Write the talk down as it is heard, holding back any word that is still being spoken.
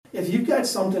if you've got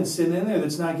something sitting in there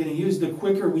that's not getting used, the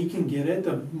quicker we can get it,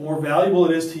 the more valuable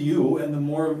it is to you, and the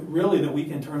more really that we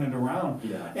can turn it around.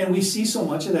 Yeah. And we see so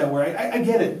much of that where I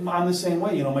get it. I'm the same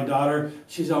way. You know, my daughter,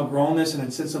 she's outgrown this and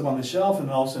it sits up on the shelf,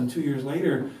 and all of a sudden 2 years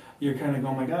later, you're kind of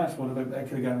going, my gosh, what if I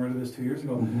could have gotten rid of this 2 years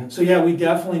ago. Mm-hmm. So yeah, we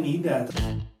definitely need that.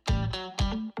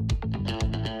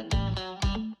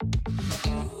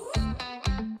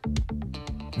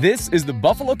 This is the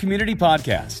Buffalo Community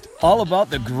Podcast, all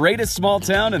about the greatest small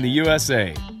town in the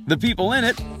USA, the people in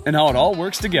it, and how it all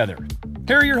works together.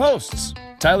 Here are your hosts,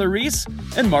 Tyler Reese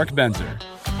and Mark Benzer.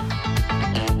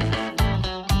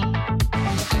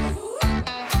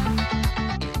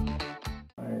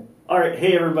 All right,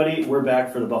 hey everybody, we're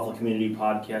back for the Buffalo Community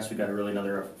Podcast. We got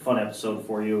another fun episode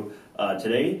for you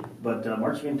today, but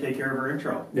Mark's going to take care of our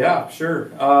intro. Yeah, sure.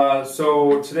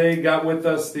 So today got with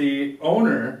us the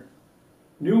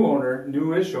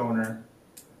newish owner,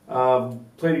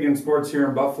 Play It Again Sports here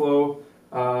in Buffalo,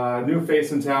 new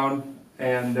face in town,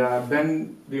 and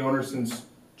been the owner since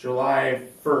July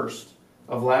 1st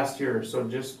of last year, so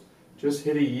just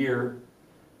hit a year.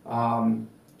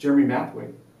 Jeremy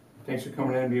Mathway, thanks for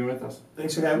coming in and being with us.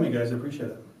 Thanks for having me, guys. I appreciate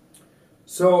it.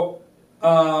 So,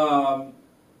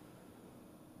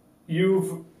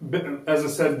 you've been, as I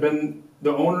said, been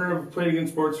the owner of Play It Again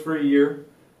Sports for a year.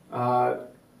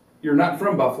 You're not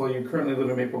from Buffalo. You currently live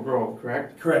in Maple Grove,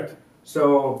 correct? Correct.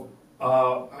 So,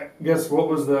 I guess what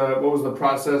was the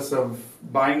process of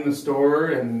buying the store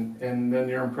and then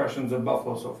your impressions of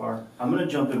Buffalo so far? I'm going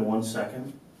to jump in 1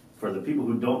 second. For the people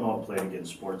who don't know what Play It Again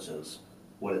Sports is,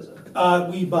 what is it?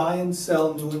 We buy and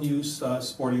sell new and used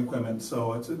sporting equipment.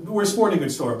 So we're a sporting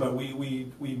goods store, but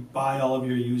we buy all of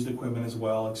your used equipment as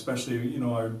well, especially,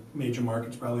 our major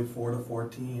markets, probably 4 to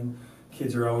 14.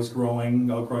 Kids are always outgrowing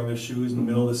their shoes in the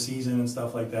middle of the season and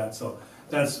stuff like that. So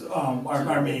that's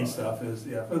our main stuff is,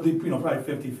 probably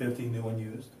 50-50 new and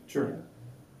used. Sure.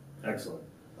 Excellent.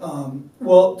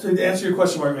 Well, to answer your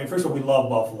question, Mark, first of all, we love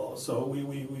Buffalo, so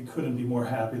we couldn't be more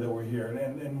happy that we're here,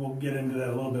 and we'll get into that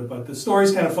a little bit, but the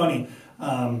story's kind of funny.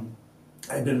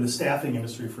 I'd been in the staffing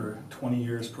industry for 20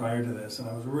 years prior to this, and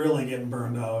I was really getting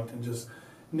burned out and just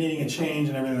needing a change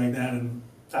and everything like that, and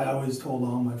I always told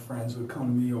all my friends who would come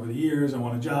to me over the years, I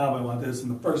want a job, I want this, and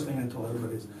the first thing I told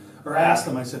everybody is, or asked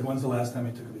them, I said, when's the last time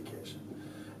you took a vacation?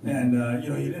 And,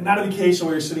 not a vacation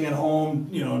where you're sitting at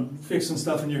home, fixing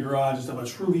stuff in your garage and stuff, a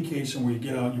true vacation where you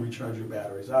get out and you recharge your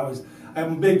batteries.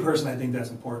 I'm a big person, I think that's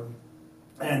important.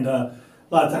 And a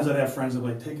lot of times I'd have friends that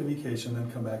would take a vacation,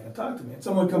 then come back and talk to me. And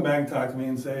someone would come back and talk to me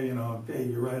and say, hey,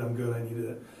 you're right, I'm good, I needed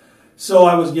it. So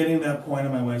I was getting to that point,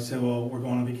 and my wife said, well, we're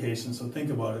going on vacation, so think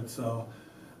about it. So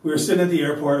we were sitting at the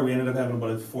airport. We ended up having about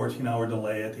a 14-hour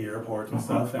delay at the airport and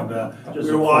stuff. And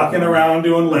we were walking around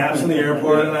doing laps in the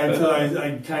airport. And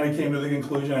I kind of came to the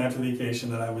conclusion after vacation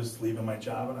that I was leaving my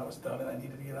job and I was done and I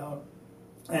needed to get out.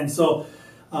 And so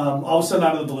all of a sudden,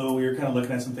 out of the blue, we were kind of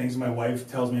looking at some things. And my wife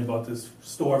tells me about this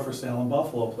store for sale in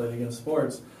Buffalo, Play It Again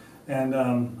Sports. And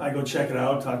I go check it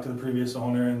out, talk to the previous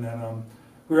owner, and then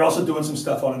we were also doing some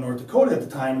stuff out in North Dakota at the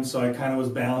time. And so I kind of was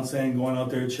balancing, going out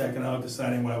there, checking out,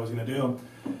 deciding what I was going to do.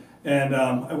 And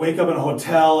I wake up in a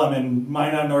hotel. I'm in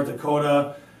Minot, North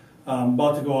Dakota.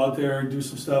 About to go out there, do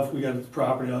some stuff. We got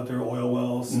property out there, oil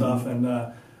well stuff. And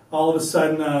all of a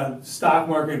sudden, stock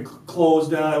market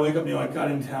closed down. I wake up, I got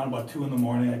in town about 2 in the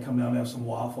morning. I come down to have some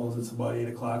waffles. It's about 8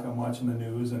 o'clock. I'm watching the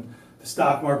news, and the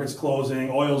stock market's closing.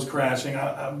 Oil's crashing.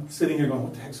 I'm sitting here going,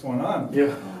 what the heck's going on?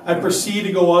 Yeah. I proceed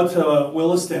to go out to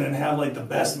Williston and have the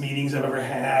best meetings I've ever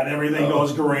had. Everything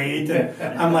goes great.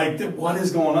 And I'm like, what is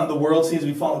going on? The world seems to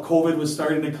be falling. COVID was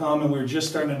starting to come, and we were just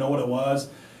starting to know what it was.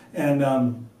 And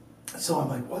so I'm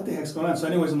like, what the heck's going on? So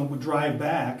anyways, on the drive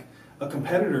back, a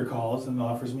competitor calls and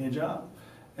offers me a job.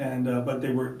 And but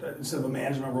they were, instead of a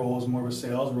management role, it was more of a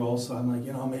sales role. So I'm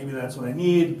like, maybe that's what I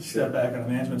need, step back out of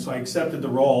management. So I accepted the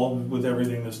role with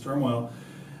everything, this turmoil.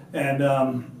 And,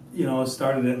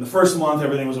 started it. In the first month,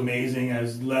 everything was amazing. I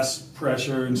was less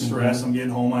pressure and stress. I'm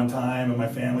getting home on time, and my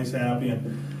family's happy.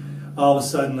 And all of a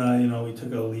sudden, we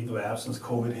took a leave of absence.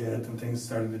 COVID hit, and things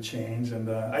started to change. And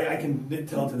I can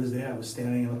tell to this day, I was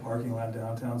standing in the parking lot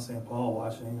downtown St. Paul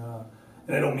watching,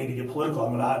 and I don't mean to get political.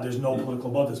 There's no political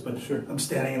about this, but sure. I'm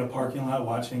standing in a parking lot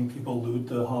watching people loot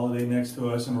the Holiday next to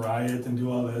us and riot and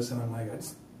do all this. And I'm like,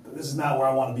 this is not where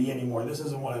I want to be anymore. This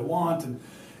isn't what I want.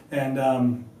 And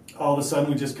all of a sudden,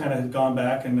 we just kind of gone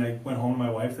back, and I went home to my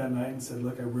wife that night and said,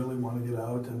 look, I really want to get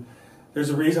out. And there's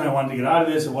a reason I wanted to get out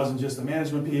of this. It wasn't just a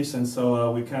management piece. And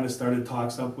so we kind of started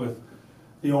talks up with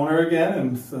the owner again.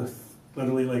 And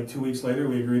literally 2 weeks later,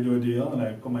 we agreed to a deal, and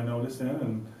I put my notice in.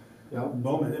 And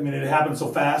moment. I mean, it happened so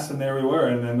fast, and there we were.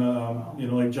 And then,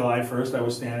 like July 1st, I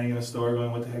was standing in a store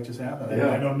going, "What the heck just happened?" Yeah.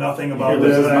 I know nothing about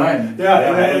This this. is mine.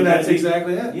 And that's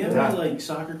exactly it. Yeah, like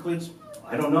soccer cleats.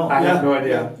 I don't know. I have no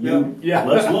idea. Yeah.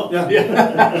 Let's look.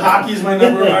 Hockey's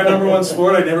our number one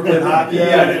sport. I never played hockey.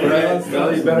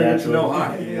 Well, you better get to know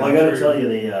hockey. Well, I got to tell you,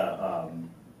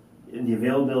 the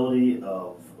availability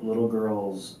of little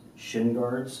girls' shin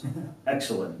guards,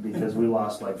 excellent, because we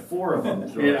lost like 4 of them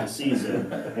throughout the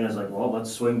season. And I was like, well,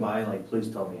 let's swing by. Like, please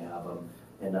tell me you have them.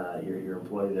 And your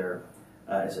employee there,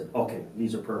 I said, okay,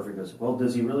 these are perfect. I said, well,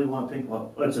 does he really want pink?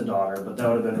 Well, it's a daughter, but that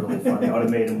would have been really funny. I would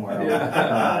have made him wear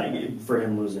them for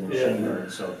him losing his shin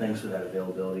guard. So thanks for that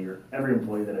availability. Every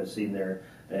employee that I've seen there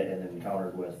and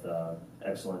encountered with,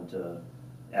 excellent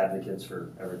advocates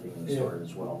for everything in the store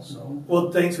as well. So,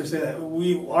 well, thanks for saying that.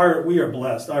 We are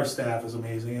blessed. Our staff is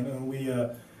amazing, and we,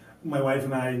 my wife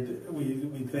and I,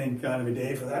 we thank God every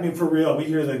day for that. I mean, for real, we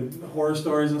hear the horror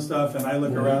stories and stuff, and I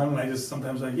look around and I just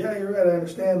sometimes like, yeah, you're right. I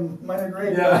understand. Mine are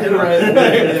great. Yeah, you're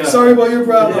right. Sorry about your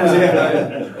problems.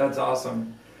 Yeah. That's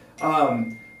awesome.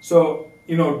 So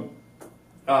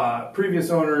previous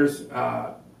owners,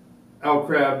 Al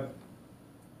Kreb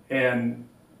and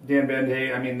Dan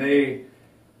Bendhay, I mean, they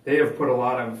have put a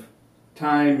lot of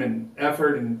time and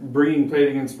effort in bringing Play It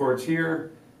Again Sports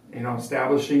here,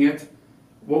 establishing it.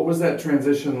 What was that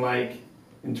transition like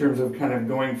in terms of kind of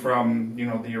going from,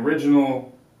 the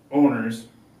original owners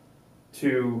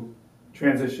to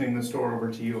transitioning the store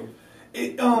over to you?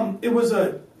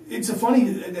 It's a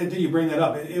funny that you bring that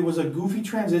up. It was a goofy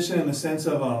transition in the sense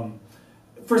of,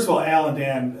 first of all, Al and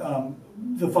Dan,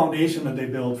 the foundation that they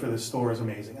build for this store is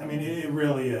amazing. I mean, it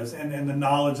really is. And the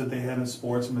knowledge that they had in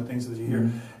sports and the things that you hear.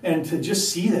 Mm-hmm. And to just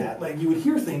see that, like you would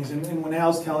hear things, and when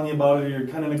Al's telling you about it, you're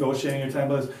kind of negotiating, you're talking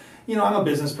about this. I'm a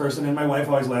business person, and my wife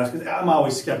always laughs because I'm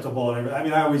always skeptical. And I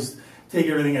mean, I always take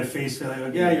everything at face value.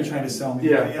 Like, yeah, you're trying to sell me.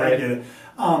 Yeah, I get it.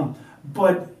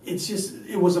 But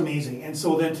it was amazing. And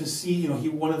so then to see,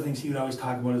 one of the things he would always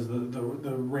talk about is the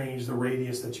range, the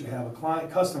radius that you have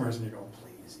of customers, and you're going,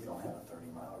 please, you don't have a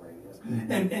 30-mile radius.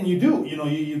 Mm-hmm. And you do.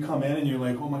 You come in and you're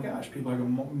like, oh my gosh, people are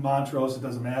going, Montrose, it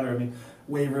doesn't matter. I mean,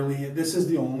 Waverly, this is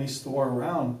the only store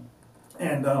around.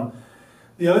 And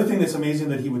the other thing that's amazing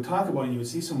that he would talk about and you would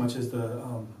see so much is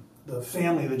the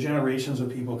family, the generations of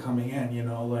people coming in,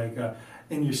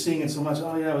 and you're seeing it so much.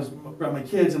 Oh yeah, I brought my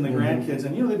kids and the grandkids,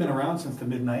 and they've been around since the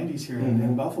mid-90s here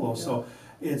in Buffalo. Yeah. So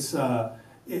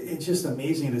it's just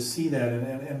amazing to see that,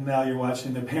 and now you're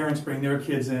watching the parents bring their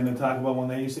kids in and talk about when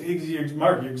they used to.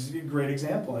 Mark, you're a great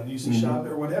example. And used to shop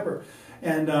or whatever,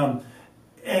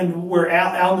 and where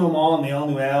Al knew them all, and they all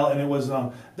knew Al, and it was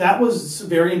that was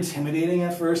very intimidating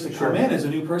at first to come in as a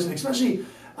new person, especially.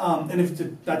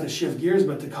 And not to shift gears,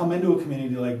 but to come into a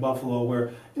community like Buffalo,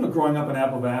 where growing up in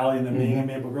Apple Valley and then being in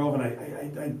Maple Grove,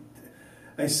 and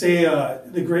I say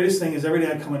the greatest thing is every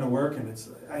day I come into work, and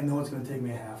I know it's going to take me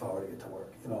a half hour to get to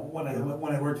work.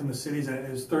 When I worked in the cities,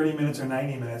 it was 30 minutes or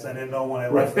 90 minutes. I didn't know when I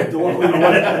left the door what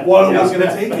it was going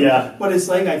to take me. Yeah. But it's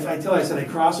like I said I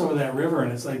cross over that river,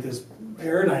 and it's like this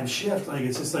paradigm shift. Like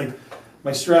it's just like.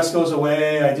 My stress goes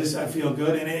away. I feel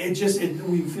good, and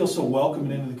we feel so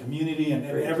welcomed into the community, and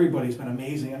everybody's been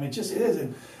amazing. I mean, it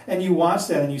is, and you watch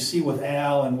that, and you see with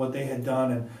Al and what they had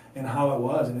done, and how it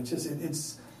was, and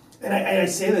it's. And I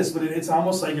say this, but it's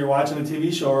almost like you're watching a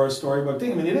TV show or a storybook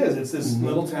thing. I mean, it is. It's this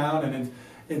little town, and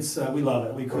it's we love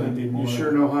it. We couldn't be more. You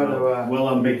sure know how to. Well,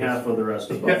 on behalf of the rest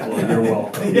of Buffalo, you're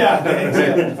welcome. Yeah,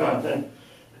 thanks.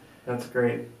 That's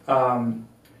great.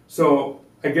 So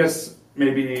I guess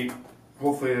maybe.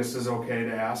 Hopefully this is okay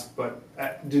to ask, but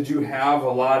did you have a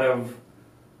lot of,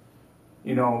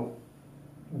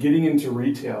 getting into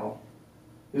retail?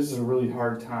 This is a really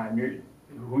hard time. You're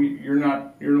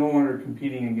no longer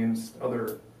competing against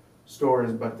other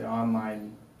stores, but the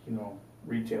online,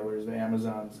 retailers, the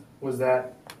Amazons. Was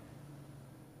that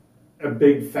a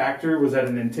big factor? Was that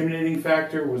an intimidating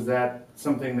factor? Was that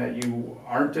something that you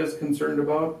aren't as concerned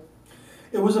about?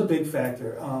 It was a big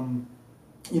factor.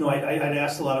 I'd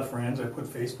asked a lot of friends. I put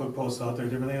Facebook posts out there,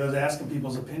 different things. I was asking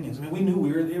people's opinions. I mean, we knew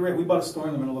you're right. We bought a store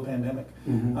in the middle of the pandemic.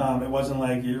 Mm-hmm. It wasn't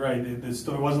like, you're right, the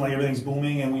store wasn't like everything's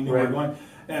booming and we knew we were going.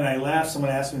 And I laughed.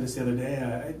 Someone asked me this the other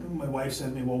day. My wife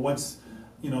said to me, well, what's,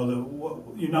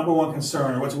 your number one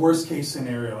concern, or what's worst case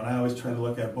scenario? And I always try to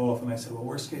look at both. And I said, well,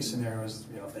 worst case scenario is,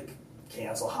 if they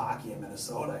cancel hockey in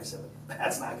Minnesota. I said,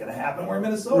 that's not going to happen. We're in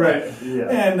Minnesota. Right. Yeah.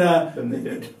 And then they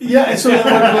did. Yeah. And so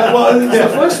then, the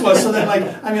first was, so then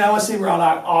I want to say around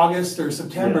August or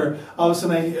September, all of a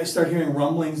sudden I start hearing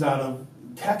rumblings out of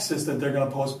Texas that they're going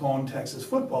to postpone Texas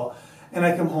football. And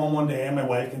I come home one day and my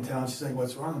wife can tell, and she's like,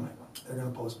 what's wrong? I'm like, well, they're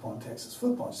going to postpone Texas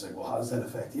football. And she's like, well, how does that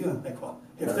affect you? I'm like, well,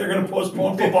 if they're going to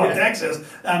postpone football in Texas,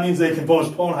 that means they can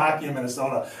postpone hockey in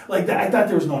Minnesota. Like that, I thought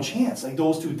there was no chance. Like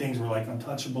those two things were like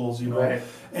untouchables, you know. Right.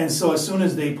 And so as soon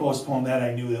as they postponed that,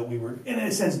 I knew that we were, in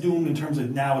a sense, doomed in terms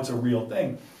of now it's a real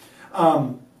thing.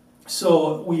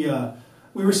 So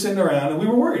we were sitting around and we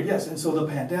were worried, yes. And so the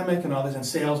pandemic and all this, and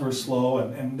sales were slow,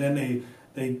 and then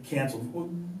they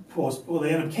canceled. Well,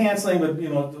 they ended up canceling, but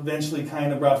eventually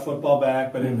kind of brought football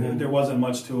back, but there wasn't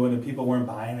much to it, and people weren't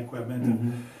buying equipment.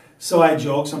 And so I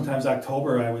joke sometimes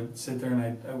October I would sit there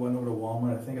and I went over to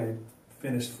Walmart. I think I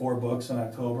finished 4 books in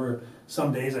October.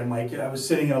 Some days I was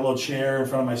sitting in a little chair in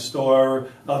front of my store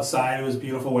outside. It was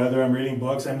beautiful weather. I'm reading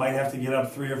books. I might have to get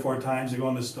up 3 or 4 times to go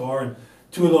in the store, and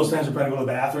 2 of those times I'd probably go to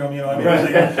the bathroom. You know, what I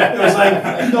mean, it was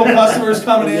like no customers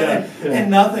coming in and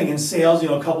nothing, and sales.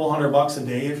 A couple $100 a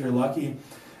day if you're lucky.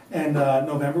 And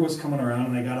November was coming around,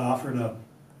 and I got offered a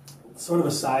sort of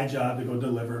a side job to go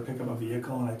pick up a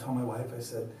vehicle. And I told my wife, I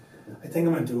said, I think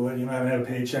I'm going to do it. I haven't had a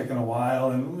paycheck in a while,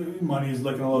 and money's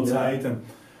looking a little tight. And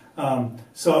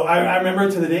so I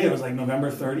remember to the day, it was like November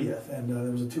 30th, and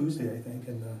it was a Tuesday, I think.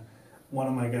 And one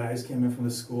of my guys came in from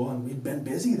the school, and we'd been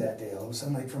busy that day. All of a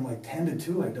sudden, from 10 to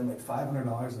 2, I'd done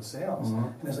 $500 in sales.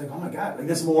 And I was like, oh my God,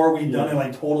 that's more we'd done in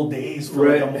total days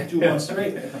for 2 months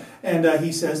straight. And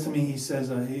he says to me,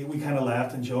 we kind of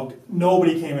laughed and joked.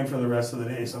 Nobody came in for the rest of the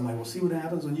day. So I'm like, we'll see what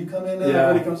happens when you come in,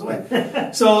 everybody comes away.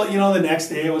 So, the next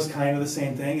day it was kind of the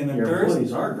same thing. And then Your Thursday.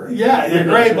 employees are great. Yeah, they're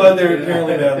great, but they're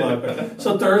apparently bad luck.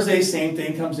 So Thursday, same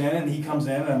thing comes in, and he comes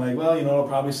in, and I'm like, well, it'll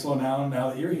probably slow down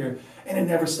now that you're here. And it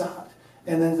never stopped.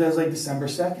 And then that was December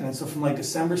 2nd. And so from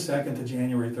December 2nd to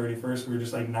January 31st, we were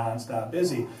just nonstop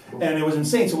busy. And it was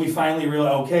insane. So we finally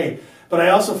realized, okay. But I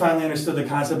also finally understood the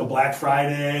concept of Black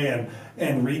Friday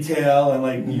and retail.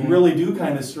 And you really do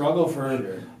kind of struggle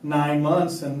for 9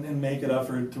 months and make it up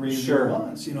for 3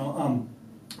 months,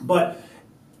 But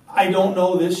I don't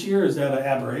know this year. Is that an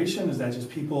aberration? Is that just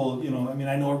people,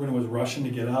 I know everyone was rushing to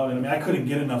get out. And I couldn't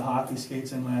get enough hockey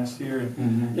skates in last year.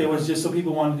 And it was just so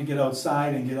people wanted to get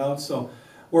outside and get out. So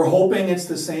we're hoping it's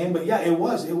the same. But yeah, it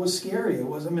was scary. It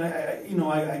was,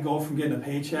 I go from getting a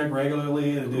paycheck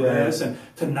regularly to do this and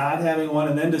to not having one,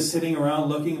 and then to sitting around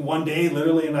looking one day,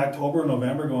 literally in October,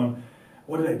 November, going,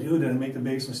 what did I do? Did I make the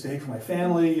biggest mistake for my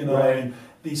family?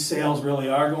 These sales really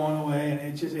are going away.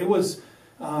 And it was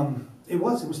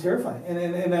terrifying,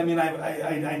 and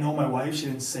I know my wife. She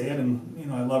didn't say it,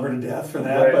 and I love her to death for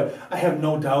that. But I have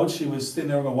no doubt she was sitting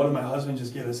there going, "What did my husband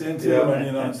just get us into?"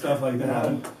 And stuff like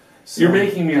that. So, you're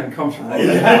making me uncomfortable.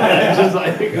 Just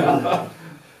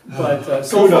but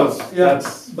so far,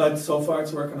 but so far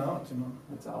it's working out.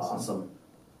 That's awesome.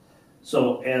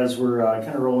 So as we're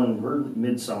kind of rolling, we're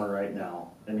midsummer right now.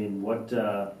 What?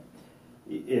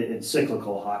 It's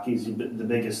cyclical. Hockey's the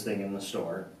biggest thing in the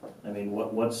store.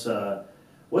 What's the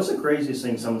craziest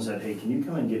thing someone said, hey, can you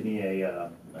come and get me a,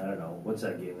 I don't know, what's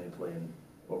that game they play in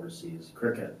overseas?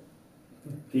 Cricket.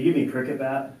 Can you give me a cricket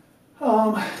bat?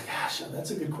 Gosh,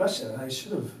 that's a good question. I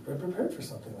should have been prepared for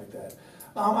something like that.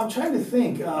 I'm trying to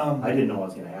think. I didn't know I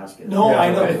was going to ask it. No, I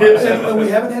know. And we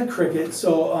haven't had cricket,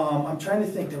 so I'm trying to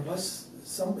think. There was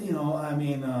some,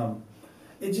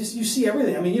 it just, you see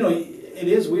everything. It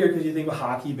is weird because you think of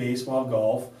hockey, baseball,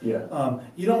 golf. Yeah.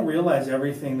 You don't realize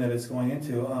everything that it's going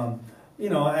into. You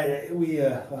had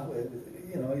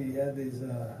these.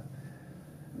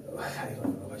 I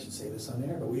don't know if I should say this on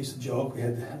air, but we used to joke. We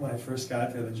had, when I first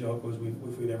got there, the joke was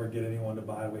if we'd ever get anyone to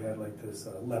buy, we had this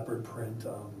leopard print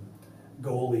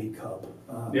goalie cup,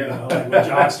 with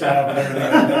jockstrap and everything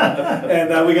like that.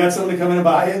 And we got someone to come in and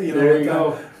buy it. There you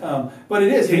go. But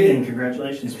it is.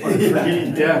 Congratulations.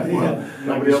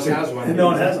 Nobody else has one. No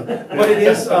one has one. But it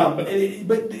is. But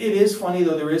it is funny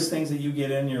though. There is things that you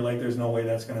get in, you're like, there's no way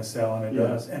that's going to sell, and it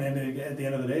does. And then at the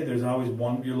end of the day, there's always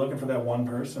one. You're looking for that one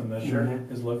person that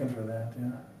is looking for that.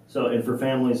 Yeah. So, and for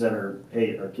families that are,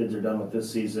 hey, our kids are done with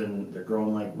this season, they're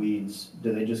growing like weeds.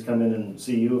 Do they just come in and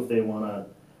see you if they want to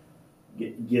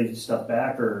give stuff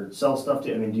back or sell stuff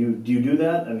to? Do you do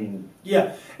that?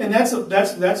 Yeah, and that's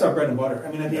our bread and butter.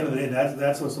 At the end of the day,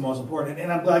 that's what's the most important.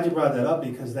 And I'm glad you brought that up,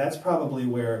 because that's probably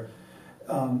where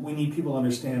we need people to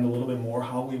understand a little bit more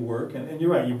how we work. And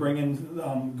you're right. You bring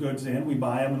in goods in, we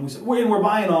buy them, and we're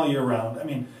buying all year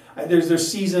round. There's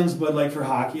seasons, but like for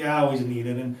hockey, I always need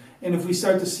it. And if we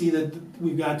start to see that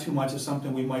we've got too much of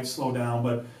something, we might slow down.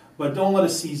 But don't let a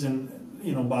season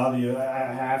bother you.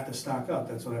 I have to stock up.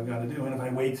 That's what I've got to do. And if I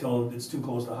wait till it's too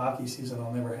close to hockey season,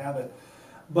 I'll never have it.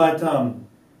 But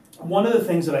one of the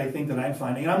things that I think that I'm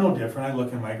finding, and I'm no different. I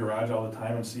look in my garage all the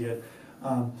time and see it.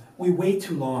 we wait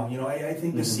too long. I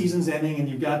think the season's ending, and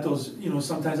you've got those.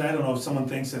 Sometimes I don't know if someone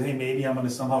thinks that, hey, maybe I'm going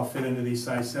to somehow fit into these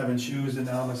size 7 shoes, and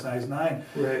now I'm a size 9.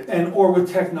 Right. Or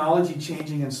with technology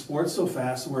changing in sports so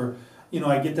fast, where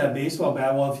I get that baseball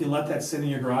bat. Well, if you let that sit in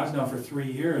your garage now for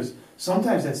 3 years,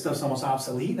 sometimes that stuff's almost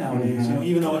obsolete nowadays.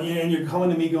 Even though, and you're coming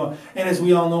to me going, and as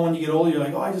we all know, when you get older, you're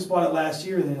like, oh, I just bought it last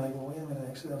year, and then you're like, well, wait a minute,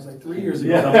 actually, that was like 3 years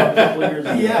ago. A couple of years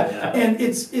ago. Yeah, and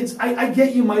I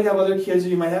get you might have other kids or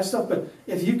you might have stuff, but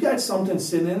if you've got something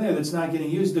sitting in there that's not getting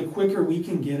used, the quicker we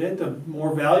can get it, the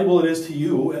more valuable it is to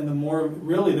you, and the more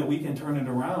really that we can turn it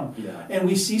around. Yeah. And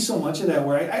we see so much of that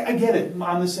where I get it.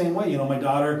 I'm the same way. My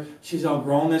daughter, she's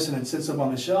outgrown this and it sits up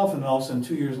on the shelf, and all of a sudden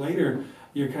 2 years later,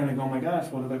 you're kind of going, oh my gosh,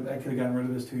 what if I could have gotten rid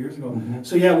of this 2 years ago?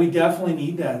 So yeah, we definitely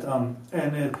need that.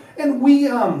 And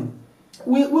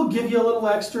we'll give you a little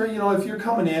extra. If you're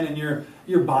coming in and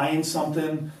you're buying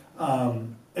something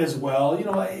as well,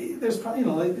 there's probably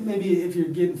like maybe if you're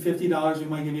getting $50, we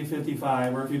might give you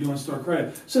 $55, or if you're doing store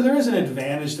credit. So there is an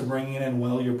advantage to bringing it in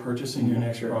while you're purchasing your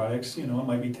next products. It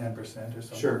might be 10% or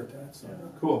something like that. So.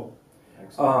 Cool.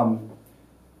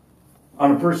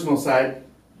 On a personal side,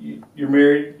 you're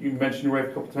married. You mentioned your wife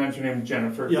a couple times. Her name is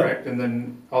Jennifer, correct? And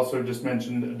then also just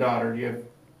mentioned a daughter. Do you have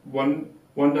one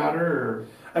daughter, or?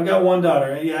 I've got one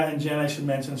daughter, yeah, and Jen, I should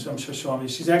mention, so I'm sure showing me.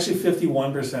 She's actually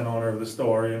 51% owner of the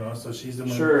store, so she's the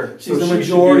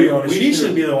majority owner. She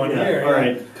should be the one here. All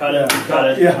right, cut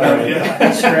it. Yeah. All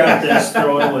right. Scrap this,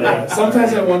 throw it away.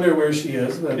 Sometimes I wonder where she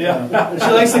is, but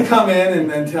she likes to come in and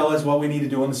then tell us what we need to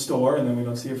do in the store, and then we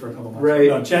don't see her for a couple months. Right.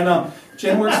 No,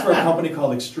 Jen works for a company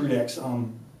called Extrudex.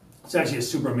 It's actually a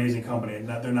super amazing company.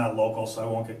 They're not local, so I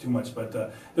won't get too much, but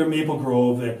they're Maple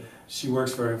Grove. She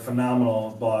works for a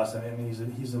phenomenal boss, and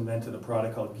he's invented a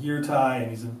product called Gear Tie, and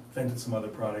he's invented some other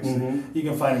products. You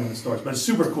can find them in the stores, but it's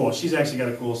super cool. She's actually got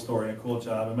a cool story and a cool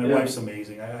job, and my wife's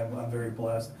amazing. I'm very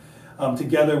blessed.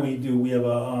 Together we have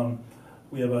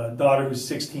a daughter who's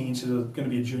 16. She's going to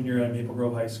be a junior at Maple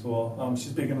Grove High School.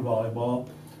 She's big into volleyball.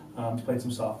 She's played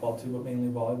some softball too, but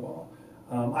mainly volleyball.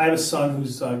 I have a son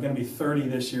who's going to be 30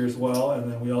 this year as well, and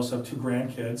then we also have 2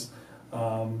 grandkids.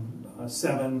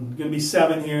 7, going to be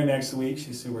 7 here next week.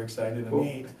 She's super excited,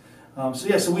 and 8.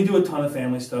 So we do a ton of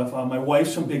family stuff. My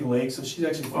wife's from Big Lake, so she's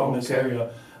actually from this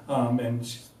area, and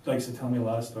she likes to tell me a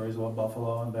lot of stories about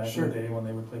Buffalo and back in the day when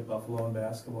they would play Buffalo and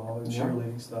basketball and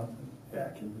cheerleading stuff.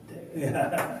 Back in the day.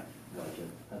 Yeah. Like it.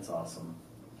 That's awesome.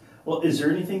 Well, is there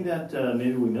anything that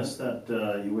maybe we missed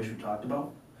that you wish we talked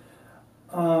about?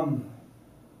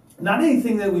 Not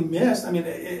anything that we missed. I mean,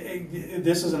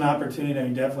 this is an opportunity. I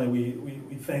mean, definitely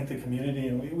we thank the community,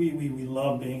 and we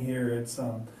love being here. It's,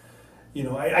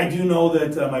 I do know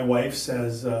that my wife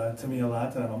says to me a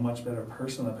lot that I'm a much better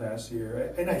person the past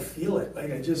year, and I feel it. Like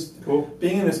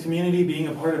being in this community, being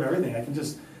a part of everything, I can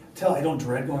just tell I don't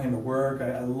dread going into work.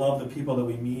 I love the people that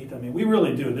we meet. I mean, we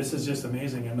really do. This is just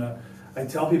amazing, and I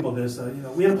tell people this.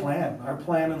 We had a plan. Our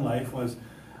plan in life was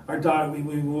our daughter. We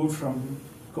moved from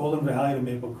Golden Valley to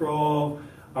Maple Grove.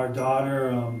 Our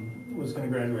daughter was going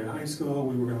to graduate high school.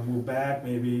 We were going to move back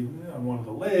maybe on one of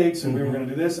the lakes, and we were going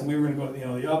to do this, and we were going to go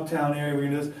to the uptown area. We were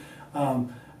going to do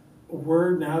this.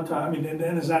 We're now talking. I mean,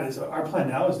 and our plan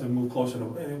now is to move closer to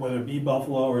whether it be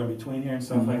Buffalo or in between here and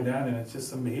stuff like that. And it's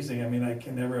just amazing. I mean, I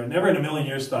never in a million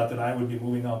years thought that I would be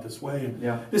moving out this way. And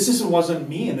this just wasn't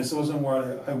me, and this wasn't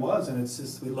where I was. And it's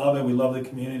just we love it. We love the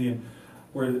community, and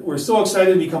we're so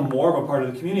excited to become more of a part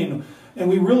of the community. And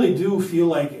we really do feel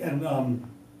like, and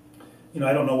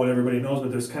I don't know what everybody knows,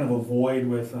 but there's kind of a void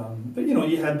with,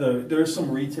 there was a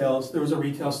retail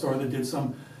store that did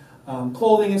some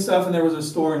clothing and stuff, and there was a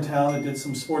store in town that did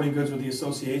some sporting goods with the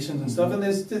associations and stuff, and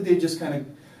they just kind of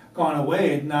gone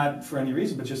away, not for any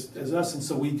reason, but just as us. And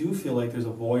so we do feel like there's a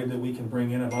void that we can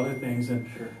bring in of other things,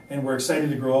 and we're excited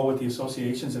to grow with the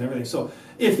associations and everything. So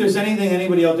if there's anything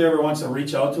anybody out there ever wants to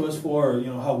reach out to us for, or,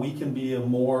 how we can be a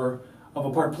more of a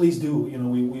part, please do.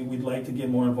 We'd like to get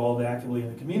more involved actively in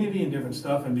the community and different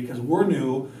stuff, and because we're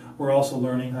new, we're also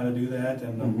learning how to do that,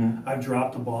 and I've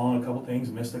dropped the ball on a couple things,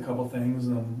 missed a couple things,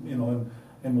 and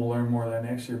we'll learn more of that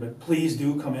next year. But please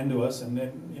do come into us, and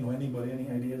anybody, any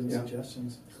ideas and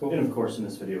suggestions. Cool. And of course, in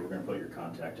this video, we're going to put your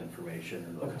contact information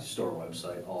and the store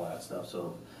website, all that stuff.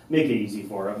 So make it easy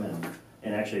for them.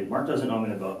 And actually, Mark doesn't know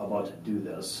I'm about to do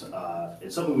this.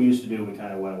 It's something we used to do. We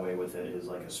kind of went away with it. Is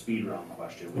like a speed round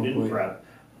question. We didn't prep,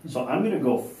 so I'm going to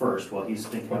go first while he's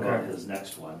thinking about his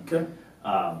next one. Okay.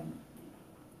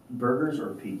 Burgers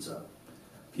or pizza?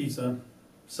 Pizza.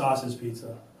 Sausage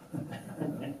pizza.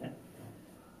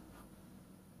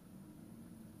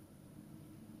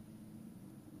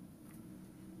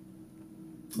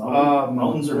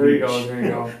 Mountains or there beach? You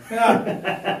go.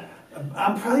 Yeah.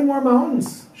 I'm probably more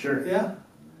mountains. Sure. Yeah.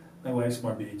 My wife's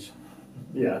more beach.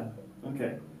 Yeah.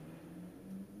 Okay.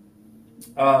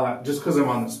 Just because I'm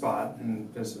on the spot,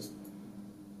 and this is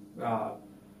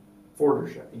Ford or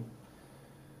Chevy.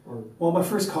 Or Well, my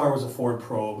first car was a Ford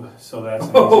Probe, so that's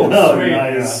Oh, Oh, sweet.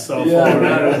 nice. Yeah, so Yeah, Ford.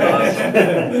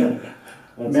 that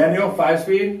is manual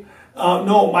 5-speed.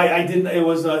 No, I didn't. It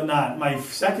was not my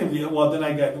second vehicle. Well, then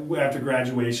I got after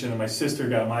graduation, and my sister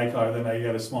got my car. Then I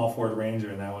got a small Ford Ranger,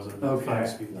 and that was a Okay.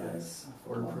 5-speed. Nice.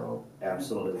 Ford Pro.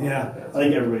 Absolutely. Yeah. I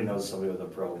think everybody knows somebody with a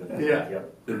pro. Yeah.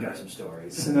 Yep. We've got some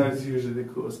stories. And that's usually the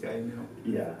coolest guy, you know.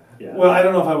 Yeah. Yeah. Well, I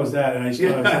don't know if I was that, and I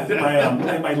still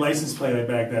Yeah. my license plate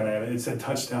back then it said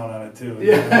touchdown on it too.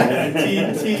 Yeah.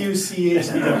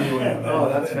 TUCHDWN. Oh,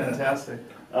 that's fantastic.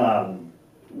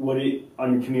 What do you,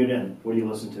 on your commute in? What do you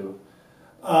listen to?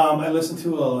 I listen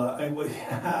to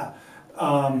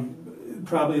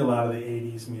probably a lot of the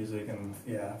 '80s music, and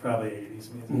probably '80s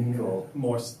music. Mhm. Cool.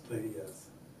 Mostly, yes.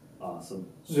 Awesome.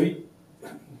 So,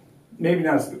 maybe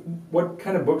not. What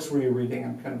kind of books were you reading?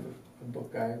 I'm kind of a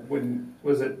book guy.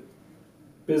 Was it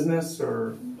business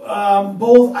or?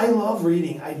 Both. I love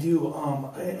reading. I do.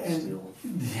 And Steele.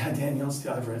 Danielle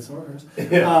Steele. I've read some of hers.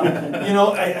 If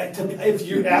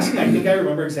you're asking, I think I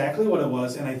remember exactly what it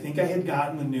was, and I think I had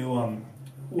gotten the new.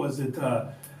 Was it the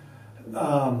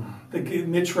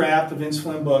Mitch Rapp, the Vince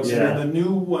Flynn books? Yeah. The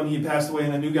new one, he passed away,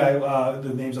 and the new guy.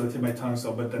 The name's on the tip of my tongue,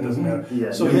 so but that doesn't matter.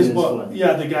 Yeah, So new his Vince book,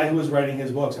 Flynn. the guy who was writing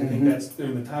his books. I think that's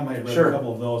during the time I had read Sure. a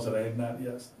couple of those that I had not.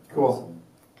 Yes. Cool.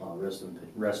 Awesome.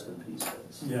 Rest in peace,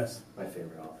 Vince. Yes. My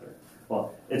favorite author.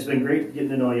 Well, it's been great getting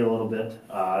to know you a little bit.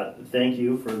 Thank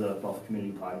you for the Buffalo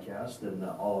Community Podcast and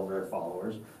all of our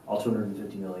followers, all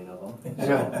 250 million of them.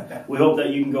 Yeah. We hope that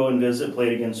you can go and visit Play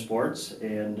It Again Sports,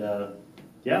 and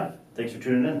thanks for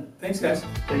tuning in. Thanks, guys.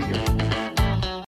 Thank you.